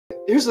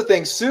here's the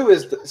thing. soO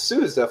is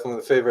definitely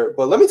the favorite.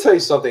 But let me tell you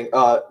something.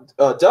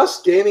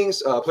 Dust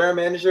Gaming's player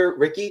manager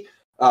Ricky.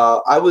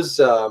 I was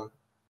in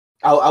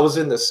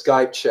the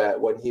Skype chat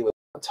when he was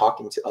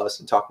talking to us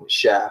and talking to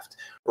Shaft,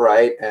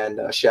 right? And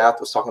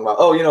Shaft was talking about,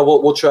 oh,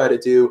 we'll try to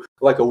do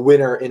like a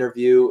winner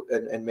interview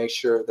and make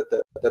sure that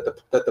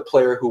the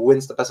player who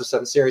wins the best of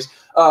 7 series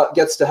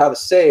gets to have a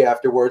say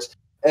afterwards.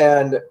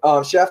 And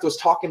Shaft was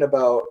talking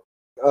about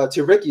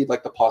to Ricky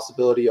like the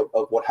possibility of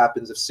what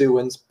happens if soO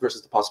wins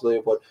versus the possibility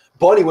of what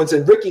Bunny wins.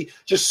 And Ricky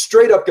just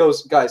straight up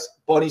goes, guys,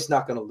 Bunny's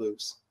not gonna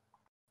lose.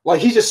 Like,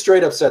 he just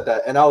straight up said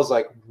that, and I was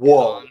like,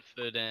 whoa.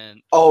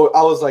 Confident. Oh,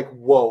 I was like,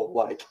 whoa.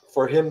 Like,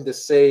 for him to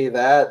say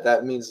that,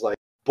 that means, like,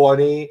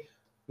 Bunny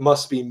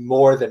must be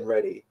more than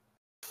ready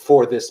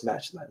for this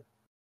match then.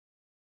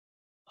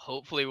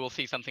 Hopefully we'll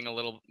see something a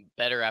little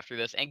better after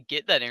this and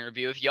get that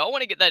interview. If y'all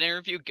want to get that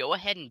interview, go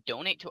ahead and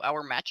donate to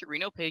our Match at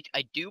Reno page.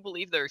 I do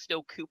believe there are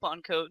still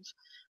coupon codes.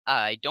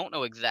 I don't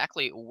know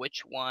exactly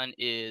which one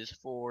is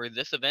for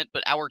this event,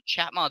 but our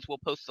chat mods will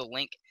post the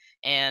link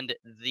and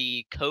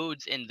the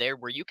codes in there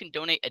where you can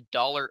donate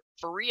 $1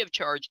 free of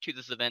charge to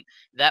this event.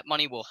 That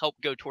money will help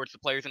go towards the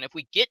players, and if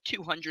we get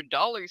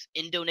 $200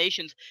 in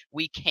donations,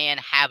 we can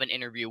have an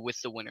interview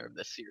with the winner of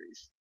this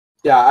series.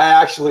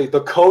 Yeah,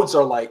 the codes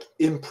are like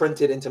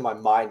imprinted into my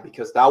mind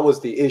because that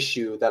was the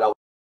issue that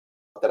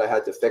I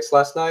had to fix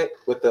last night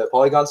with the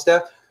Polygon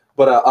staff.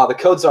 But the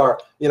codes are,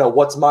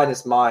 what's mine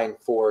is mine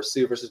for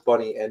soO versus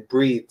Bunny and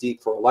Breathe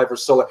Deep for Live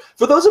versus Solar.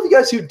 For those of you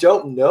guys who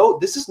don't know,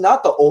 this is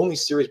not the only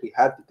series we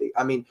had today.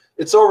 I mean,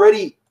 it's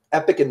already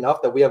epic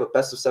enough that we have a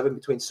best of 7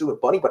 between soO and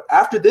Bunny. But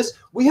after this,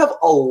 we have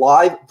a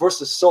Live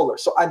versus Solar.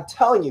 So I'm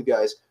telling you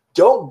guys,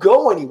 don't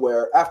go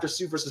anywhere after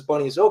soO versus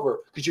Bunny is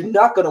over because you're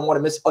not going to want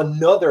to miss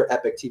another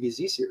epic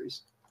TVZ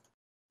series.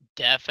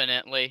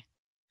 Definitely.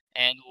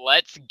 And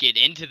let's get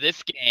into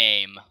this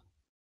game.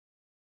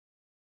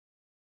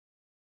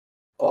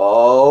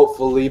 Oh,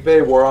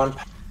 Felipe, we're on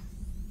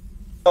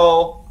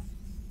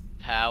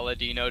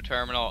Paladino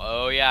Terminal.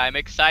 Oh yeah, I'm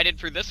excited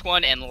for this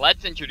one, and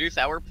let's introduce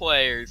our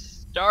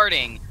players,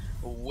 starting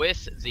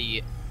with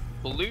the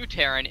blue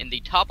Terran in the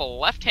top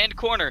left-hand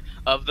corner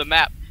of the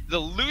map. The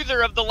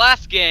loser of the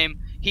last game,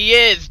 he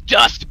is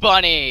Dust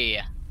Bunny.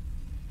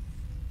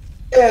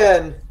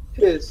 And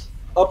his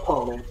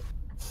opponent,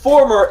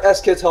 former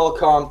SK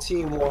Telecom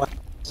Team 1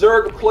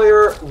 Zerg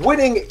player,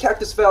 winning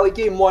Cactus Valley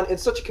Game 1 in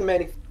such a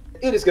commanding.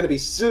 It is going to be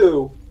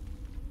soO.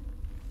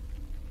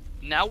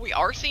 Now we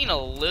are seeing a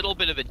little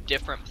bit of a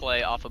different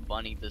play off of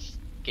Bunny this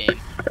game.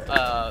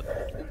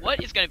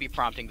 What is going to be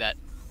prompting that?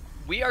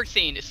 We are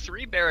seeing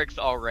 3 barracks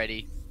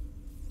already,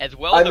 as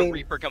well as a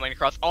Reaper coming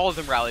across. All of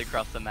them rally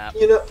across the map.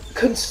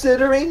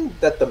 Considering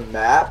that the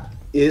map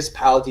is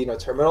Paladino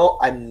Terminal,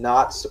 I'm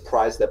not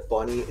surprised that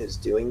Bunny is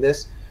doing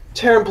this.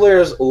 Terran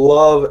players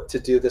love to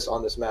do this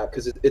on this map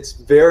because it's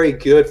very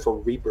good for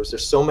Reapers.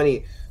 There's so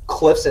many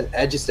cliffs and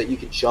edges that you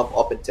can jump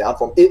up and down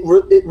from. It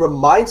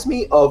reminds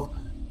me of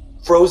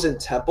Frozen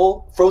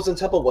Temple. Frozen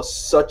Temple was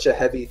such a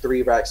heavy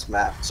 3 racks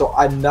map, so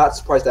I'm not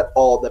surprised at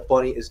all that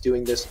Bunny is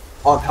doing this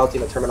on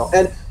Paladino Terminal.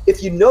 And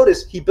if you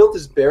notice, he built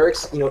his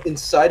barracks,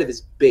 inside of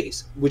his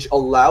base, which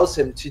allows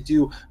him to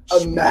do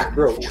a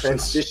macro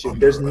transition.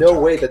 There's no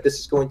way that this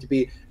is going to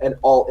be an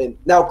all-in.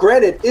 Now,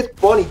 granted, if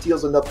Bunny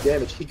deals enough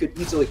damage, he could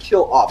easily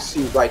kill off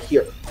soO right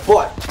here.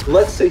 But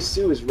let's say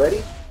soO is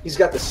ready. He's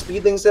got the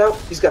speedlings out,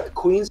 he's got the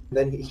queens, and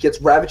then he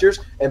gets Ravagers,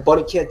 and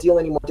Bunny can't deal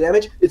any more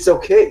damage. It's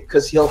okay,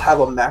 because he'll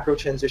have a macro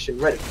transition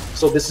ready.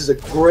 So this is a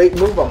great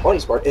move on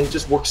Bunny's part, and it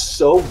just works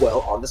so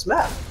well on this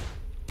map.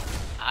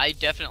 I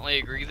definitely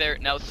agree there.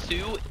 Now,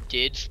 soO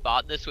did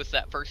spot this with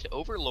that first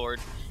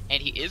Overlord,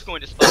 and he is going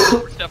to spot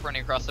more stuff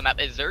running across the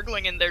map. Is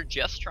Zergling in there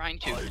just trying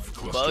to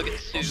bug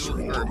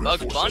soO, or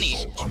bug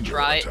Bunny,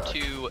 try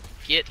to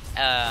get,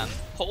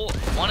 pull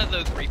one of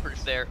those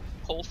Reapers there,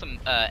 pull some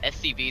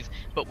SCVs,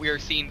 but we are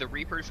seeing the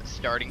Reapers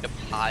starting to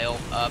pile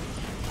up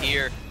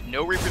here.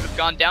 No Reapers have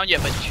gone down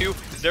yet, but 2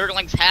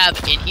 Zerglings have,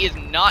 and he is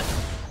not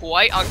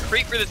quite on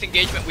creep for this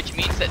engagement, which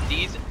means that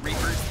these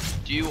Reapers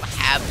do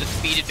have the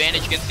speed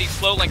advantage against these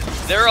Slowlings.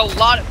 There are a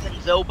lot of them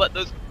though, but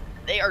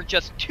they are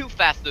just too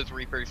fast, those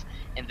Reapers,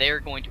 and they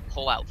are going to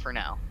pull out for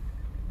now.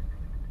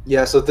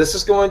 Yeah, so this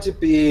is going to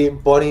be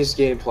Bunny's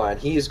game plan.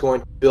 He is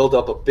going to build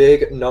up a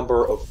big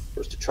number of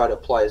Reapers to try to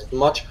apply as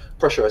much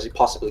pressure as he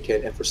possibly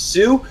can. And for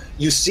soO,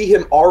 you see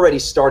him already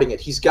starting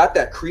it. He's got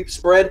that creep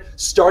spread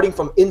starting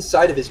from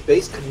inside of his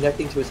base,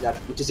 connecting to his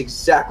natural, which is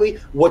exactly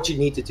what you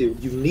need to do.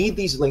 You need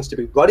these links to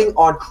be running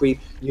on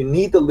creep. You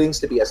need the links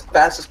to be as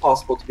fast as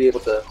possible to be able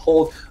to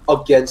hold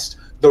against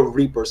the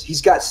Reapers.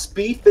 He's got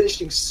speed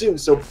finishing soon,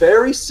 so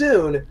very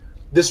soon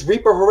this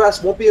Reaper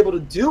harass won't be able to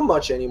do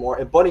much anymore,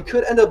 and Bunny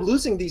could end up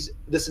losing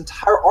this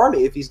entire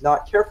army if he's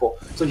not careful.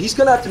 So he's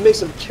going to have to make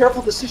some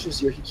careful decisions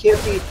here. He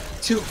can't be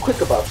too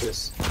quick about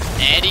this.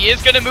 And he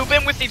is going to move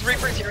in with these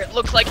Reapers here. It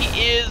looks like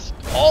he is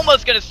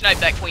almost going to snipe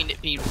that Queen,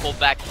 being pulled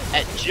back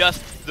at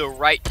just the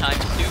right time.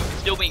 soO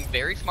still being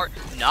very smart,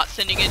 not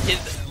sending in his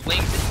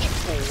lings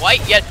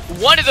quite yet.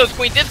 One of those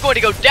Queens is going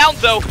to go down,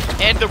 though,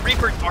 and the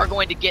Reapers are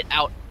going to get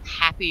out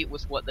happy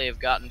with what they have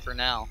gotten for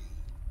now.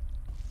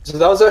 So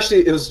that was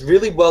actually, it was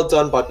really well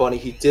done by Bunny.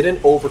 He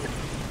didn't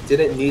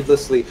didn't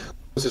needlessly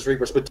lose his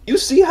Reapers. But do you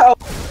see how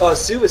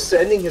soO is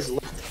sending his...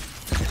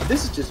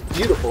 This is just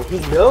beautiful. He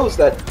knows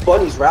that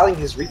Bunny's rallying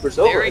his Reapers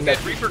over. Very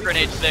good Reaper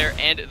grenades there,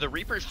 and the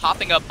Reapers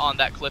hopping up on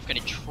that cliff, going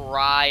to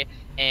try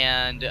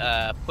and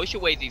push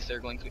away these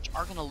Zerglings, which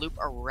are going to loop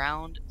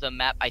around the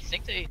map. I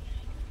think they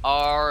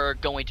are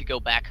going to go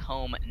back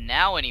home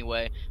now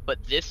anyway,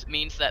 but this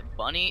means that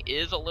Bunny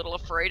is a little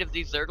afraid of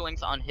these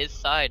Zerglings on his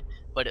side,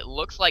 but it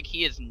looks like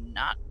he is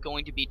not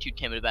going to be too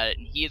timid about it,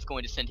 and he is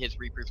going to send his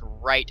Reapers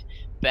right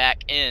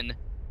back in.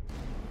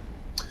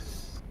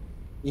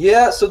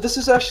 Yeah, so this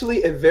is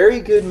actually a very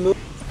good move.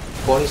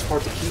 Bunny's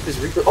part to keep his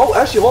Reaper. Oh,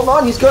 actually, hold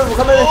on. He's going to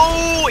come in.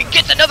 Oh, he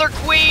gets another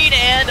Queen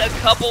and a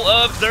couple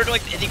of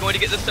Zerglings. Is he going to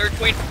get the third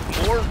Queen?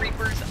 More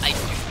Reapers, I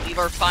do believe,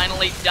 are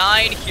finally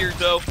dying here,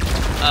 though.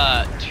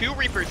 2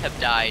 Reapers have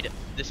died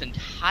this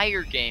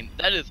entire game.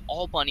 That is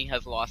all Bunny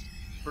has lost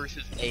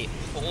versus a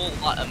whole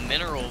lot of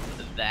minerals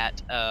that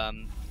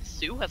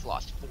soO has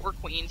lost. 4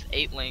 Queens,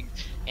 8 Lings,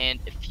 and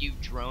a few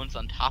drones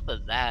on top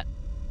of that.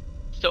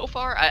 So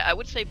far, I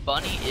would say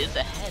Bunny is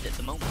ahead at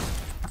the moment.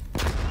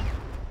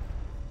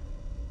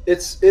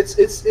 It's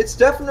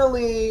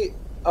definitely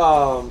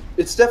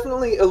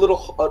a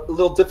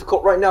little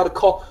difficult right now to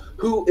call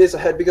who is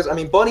ahead, because I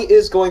mean Bunny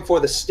is going for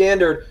the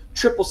standard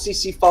triple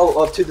CC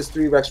follow up to this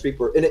 3 Rex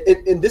Reaper,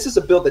 and this is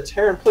a build that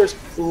Terran players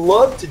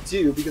love to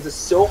do because it's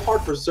so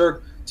hard for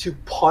Zerg to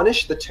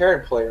punish the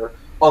Terran player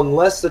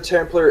unless the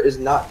Terran player is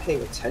not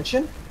paying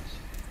attention.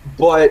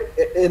 But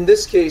in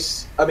this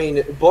case, I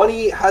mean,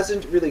 Bunny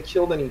hasn't really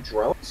killed any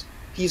drones.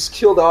 He's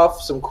killed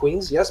off some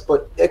Queens, yes,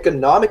 but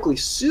economically,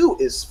 soO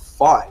is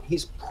fine.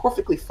 He's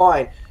perfectly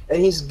fine,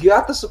 and he's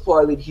got the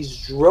supply lead.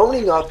 He's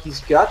droning up. He's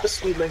got the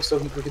speed link, so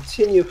he can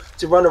continue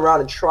to run around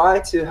and try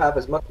to have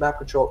as much map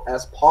control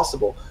as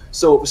possible.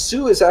 So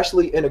soO is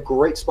actually in a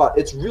great spot.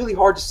 It's really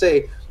hard to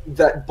say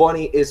that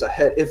Bunny is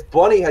ahead. If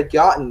Bunny had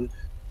gotten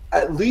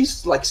at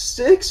least like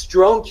 6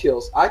 drone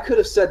kills, I could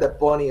have said that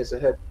Bunny is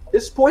ahead. At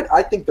this point,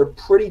 I think they're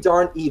pretty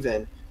darn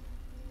even,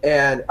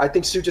 and I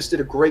think soO just did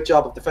a great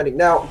job of defending.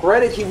 Now,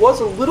 granted, he was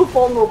a little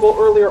vulnerable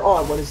earlier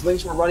on when his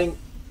Lings were running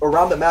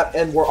around the map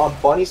and were on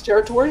Bunny's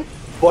territory.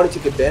 Bunny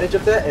took advantage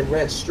of that and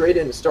ran straight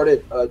in and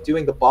started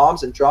doing the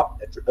bombs and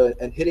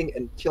and hitting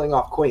and killing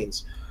off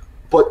Queens.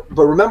 But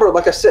remember,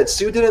 like I said,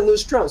 soO didn't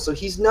lose drones, so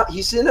he's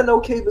in an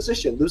okay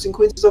position. Losing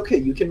Queens is okay.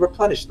 You can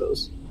replenish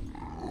those.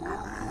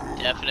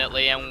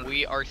 Definitely, and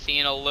we are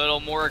seeing a little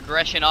more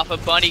aggression off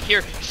of Bunny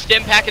here.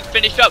 Stim pack is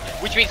finished up,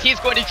 which means he's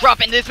going to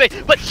drop in this way,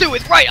 but soO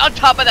is right on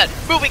top of that,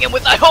 moving in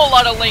with a whole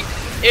lot of links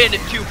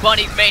into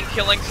Bunny's main,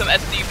 killing some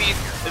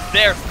SCVs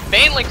there.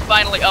 Main link's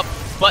finally up,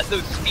 but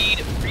those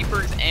speed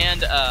Reapers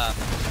and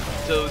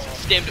those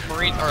stimmed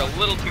Marines are a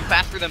little too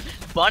fast for them.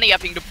 Bunny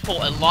having to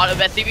pull a lot of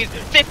SCVs.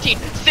 15,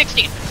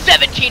 16,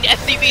 17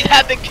 SCVs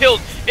have been killed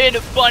in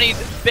Bunny's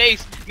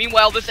base.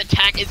 Meanwhile, this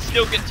attack is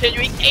still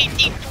continuing.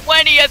 18,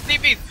 20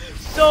 SCVs.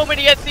 So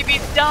many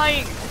SCVs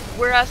dying.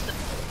 Whereas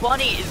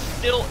Bunny is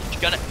still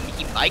gonna,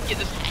 he might get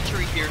this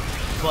hatchery here,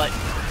 but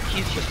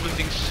he's just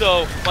losing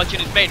so much in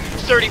his main.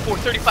 34,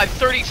 35,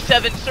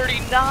 37,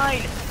 39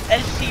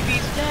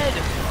 SCVs dead.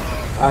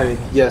 I mean,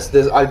 yes,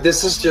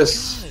 this is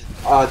just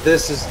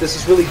this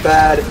is really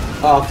bad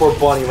for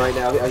Bunny right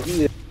now.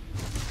 He is in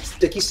a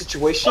sticky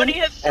situation. Bunny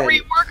has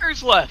 3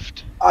 workers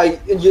left.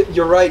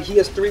 You're right. He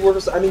has 3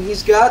 workers. I mean,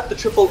 he's got the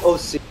triple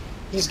OC,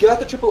 he's got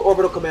the triple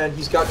orbital command,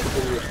 he's got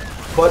triple root.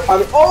 But I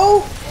mean,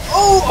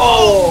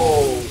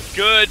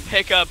 Good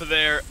pickup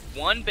there.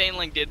 1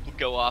 Baneling did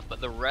go off,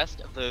 but the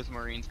rest of those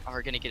Marines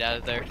are gonna get out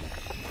of there.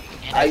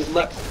 And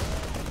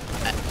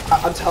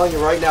I'm telling you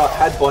right now,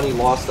 had Bunny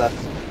lost that,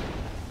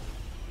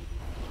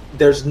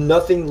 there's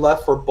nothing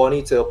left for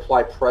Bunny to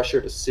apply pressure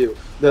to soO.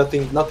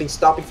 Nothing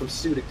stopping from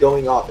soO to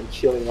going off and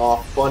killing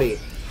off Bunny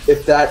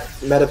if that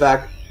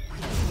medevac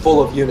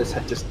full of units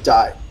had just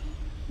died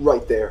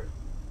right there.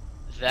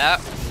 That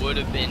would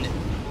have been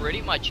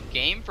pretty much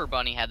game for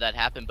Bunny had that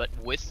happened, but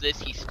with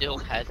this he still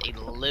has a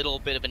little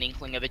bit of an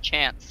inkling of a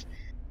chance.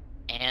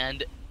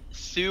 And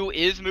soO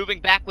is moving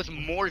back with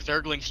more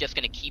Zerglings, just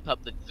going to keep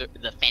up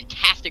the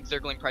fantastic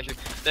Zergling pressure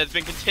that's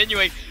been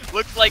continuing.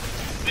 Looks like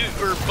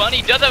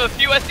Bunny does have a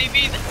few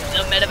SCVs.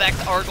 The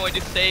medevacs are going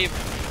to save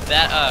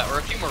that, or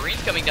a few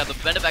Marines coming down. The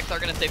medevacs are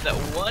going to save that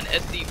 1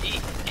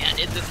 SCV. And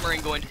is this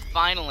Marine going to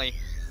finally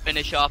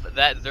finish off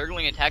that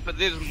Zergling attack? But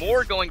there's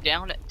more going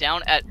down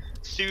at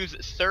soO's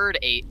third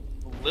 8.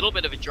 A little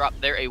bit of a drop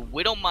there. A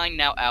Widow Mine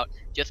now out,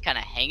 just kind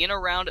of hanging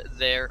around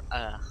there.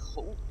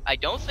 I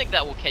don't think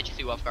that will catch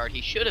soO off guard. He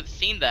should have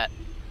seen that.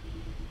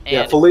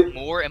 And yeah,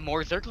 more and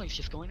more Zerglings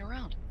just going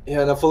around.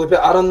 Yeah, now Felipe,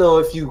 I don't know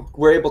if you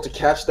were able to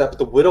catch that, but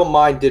the Widow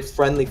Mine did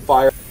friendly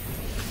fire.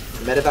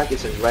 Medevac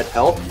is in red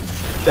health.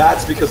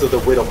 That's because of the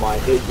Widow Mine.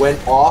 It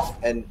went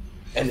off and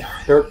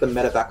hurt the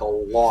Medevac a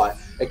lot.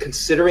 And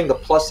considering the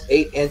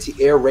 +8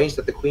 anti-air range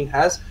that the Queen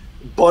has,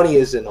 Bunny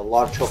is in a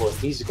lot of trouble, and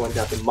he's going to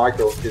have to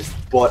micro his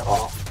butt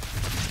off.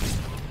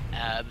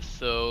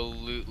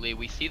 Absolutely.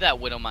 We see that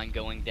Widow Mine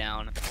going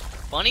down.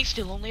 Bunny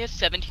still only has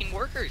 17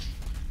 workers.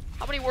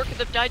 How many workers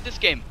have died this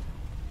game?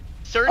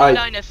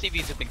 39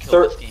 SCVs have been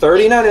killed this game.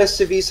 39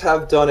 SCVs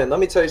have done it. Let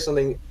me tell you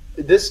something.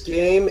 This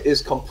game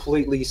is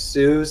completely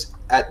soO's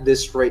at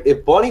this rate.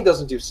 If Bunny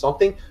doesn't do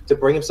something to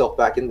bring himself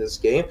back in this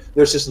game,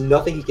 there's just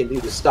nothing he can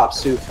do to stop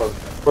soO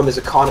from his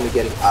economy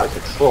getting out of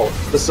control.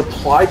 The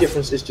supply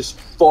difference is just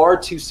far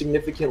too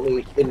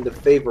significantly in the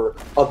favor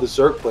of the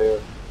Zerg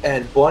player.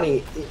 And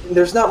Bunny,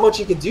 there's not much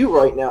he can do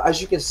right now.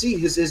 As you can see,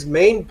 his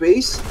main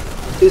base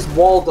is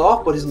walled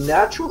off, but his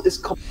natural is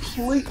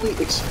completely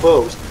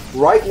exposed.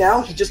 Right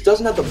now, he just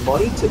doesn't have the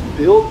money to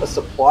build a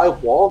supply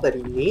wall that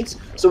he needs.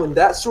 So in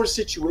that sort of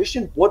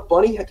situation, what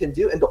Bunny can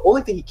do, and the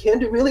only thing he can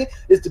do really,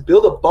 is to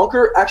build a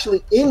bunker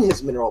actually in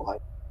his mineral line.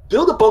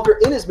 Build a bunker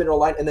in his mineral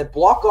line and then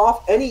block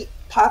off any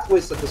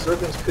pathways that the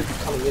Zerglings could be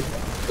coming in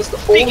from. That's the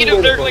Speaking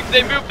only of Zerglings,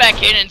 they move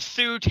back in and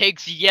soO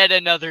takes yet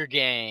another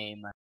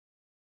game.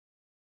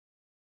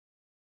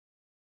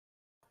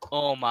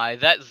 Oh my,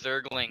 that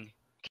Zergling.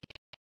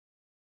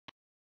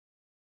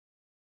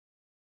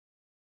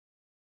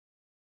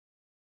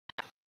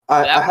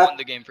 That won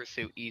the game for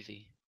soO,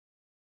 easy.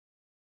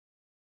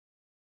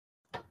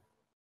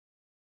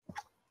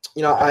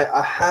 You know,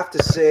 I have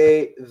to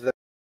say that,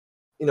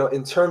 you know,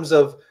 in terms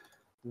of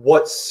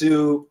what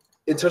soO,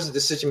 in terms of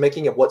decision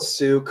making and what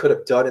soO could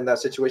have done in that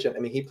situation, I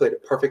mean, he played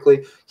it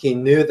perfectly. He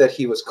knew that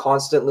he was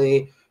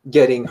constantly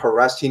getting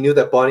harassed. He knew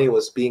that Bunny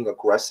was being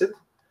aggressive.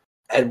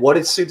 And what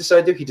did soO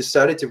decide to do? He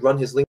decided to run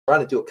his link around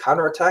and do a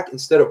counterattack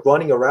instead of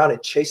running around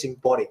and chasing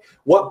Bunny.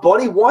 What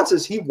Bunny wants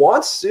is he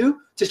wants soO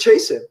to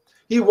chase him.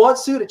 He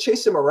wants soO to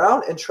chase him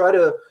around and try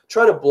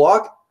to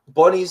block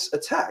Bunny's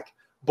attack.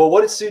 But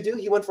what did soO do?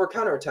 He went for a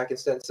counterattack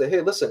instead and said, hey,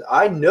 listen,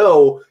 I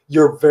know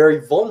you're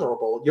very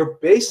vulnerable. Your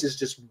base is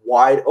just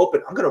wide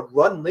open. I'm going to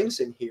run links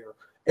in here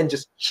and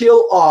just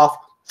kill off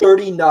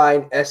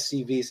 39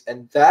 SCVs.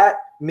 And that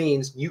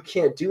means you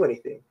can't do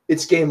anything.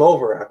 It's game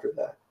over after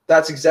that.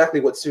 That's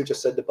exactly what soO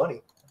just said to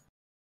Bunny.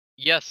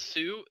 Yes,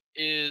 soO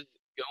is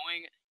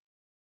going.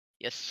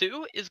 Yes,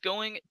 soO is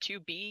going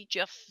to be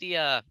just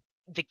the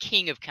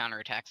king of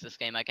counterattacks this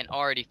game. I can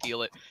already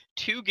feel it.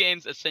 2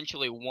 games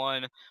essentially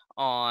won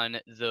on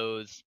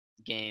those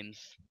games,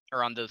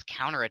 or on those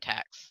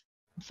counterattacks.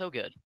 So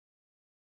good.